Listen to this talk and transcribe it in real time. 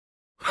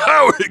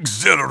How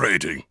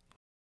exhilarating!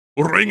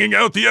 Ringing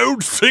out the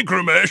old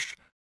synchromesh.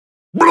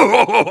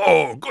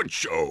 Blah! Good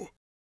show.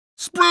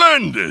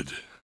 Splendid!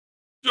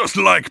 Just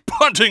like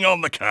punting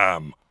on the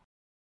cam.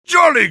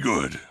 Jolly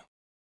good!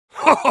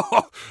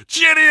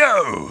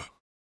 Cheerio!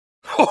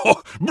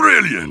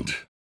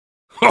 Brilliant!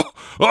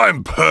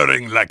 I'm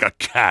purring like a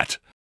cat.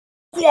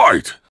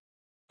 Quite!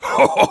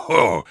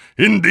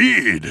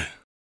 Indeed!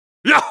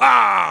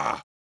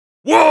 Yaha!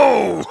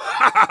 Whoa!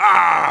 Ha ha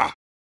ha!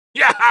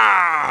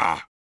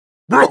 Yaha!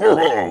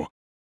 Bro!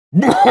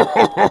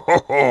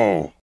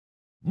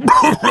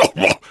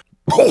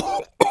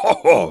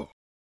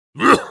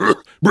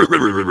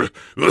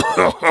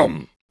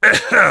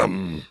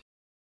 Ahem.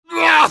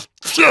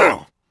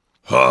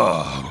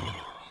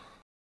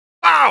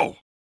 Ow!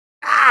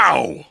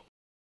 Ow!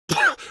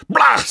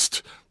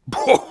 Blast!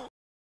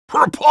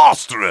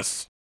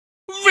 Preposterous!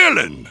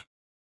 Villain!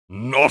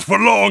 Not for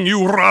long,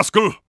 you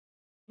rascal!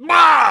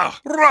 Bah!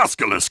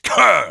 Rascalous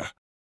cur!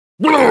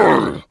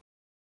 Brrr!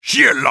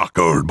 Sheer luck,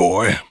 old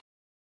boy!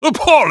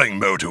 Appalling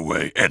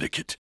motorway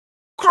etiquette!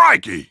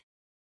 Crikey!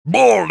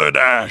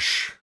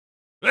 Balderdash!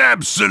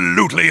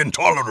 Absolutely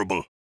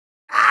intolerable!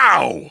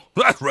 Ow!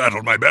 That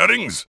rattled my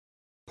bearings!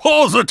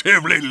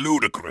 Positively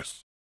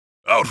ludicrous!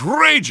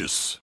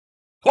 Outrageous!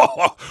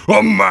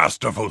 A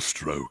masterful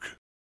stroke!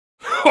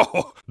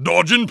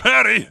 Dodge and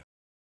parry!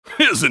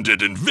 Isn't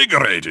it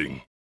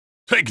invigorating?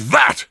 Take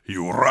that,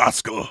 you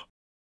rascal!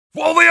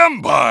 For the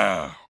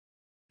Empire!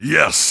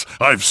 Yes,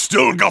 I've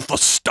still got the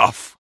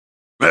stuff!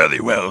 Very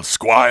well,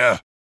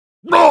 squire.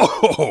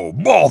 Oh,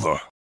 bother!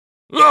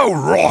 Oh,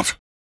 rot!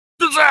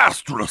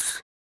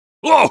 Disastrous!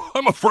 Oh,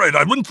 I'm afraid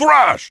I've been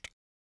thrashed!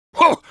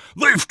 Oh,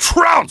 they've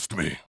trounced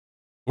me!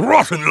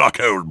 Rotten luck,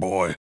 old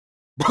boy!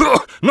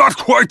 Not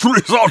quite the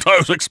result I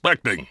was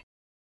expecting!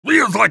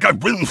 Feels like I've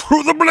been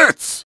through the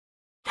Blitz!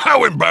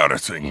 How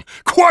embarrassing!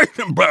 Quite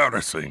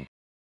embarrassing!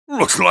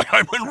 Looks like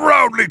I've been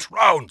roundly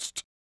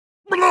trounced!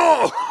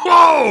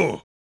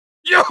 Oh!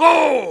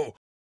 Yo-ho!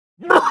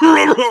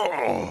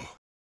 No!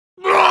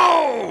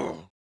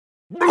 No!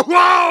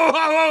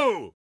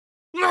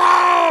 No!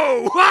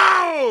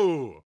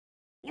 No!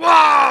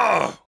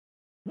 Wow!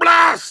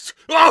 Blast!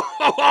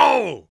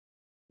 Oh!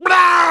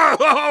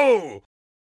 No!